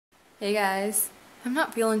Hey guys, I'm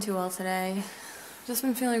not feeling too well today. Just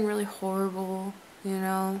been feeling really horrible,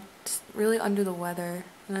 just really under the weather,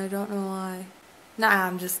 and I don't know why. Nah,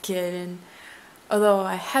 I'm just kidding. Although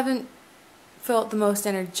I haven't felt the most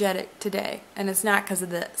energetic today, and it's not because of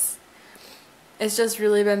this. It's just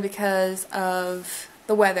really been because of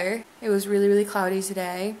the weather. It was really cloudy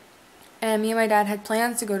today, and me and my dad had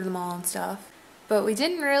plans to go to the mall and stuff, but we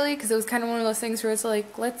didn't really because it was kind of one of those things where it's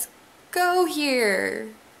like, let's go here.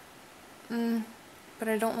 But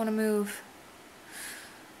I don't want to move.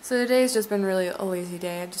 So today's just been really a lazy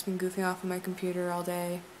day. I've just been goofing off on my computer all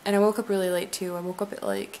day. And I woke up really late too. I woke up at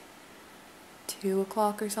like 2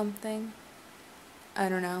 o'clock or something. I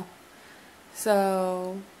don't know.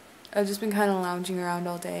 So I've just been kind of lounging around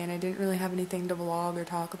all day and I didn't really have anything to vlog or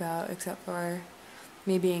talk about except for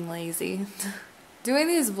me being lazy. Doing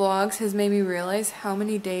these vlogs has made me realize how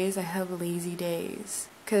many days I have lazy days.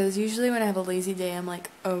 Because usually when I have a lazy day I'm like,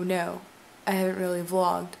 oh no, I haven't really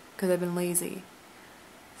vlogged because I've been lazy.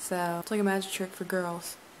 So it's like a magic trick for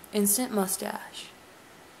girls. Instant mustache.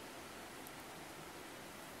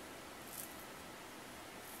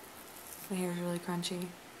 My hair's really crunchy.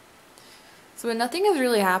 So nothing has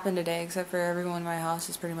really happened today except for everyone in my house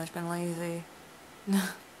has pretty much been lazy.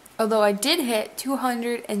 Although I did hit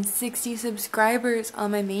 260 subscribers on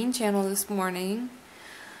my main channel this morning.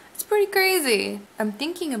 It's pretty crazy. I'm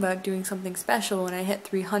thinking about doing something special when I hit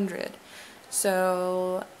 300.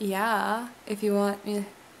 So yeah, if you want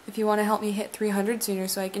to help me hit 300 sooner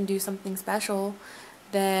so I can do something special,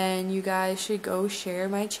 then you guys should go share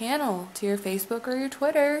my channel to your Facebook or your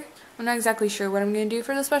Twitter. I'm not exactly sure what I'm going to do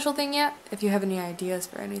for the special thing yet. If you have any ideas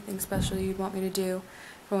for anything special you'd want me to do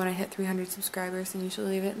for when I hit 300 subscribers, then you should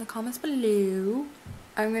leave it in the comments below.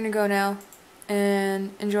 I'm going to go now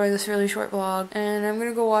and enjoy this really short vlog, and I'm going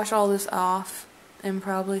to go wash all this off and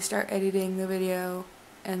probably start editing the video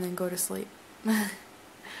and then go to sleep.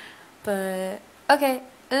 But okay,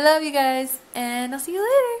 I love you guys and I'll see you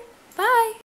later. Bye!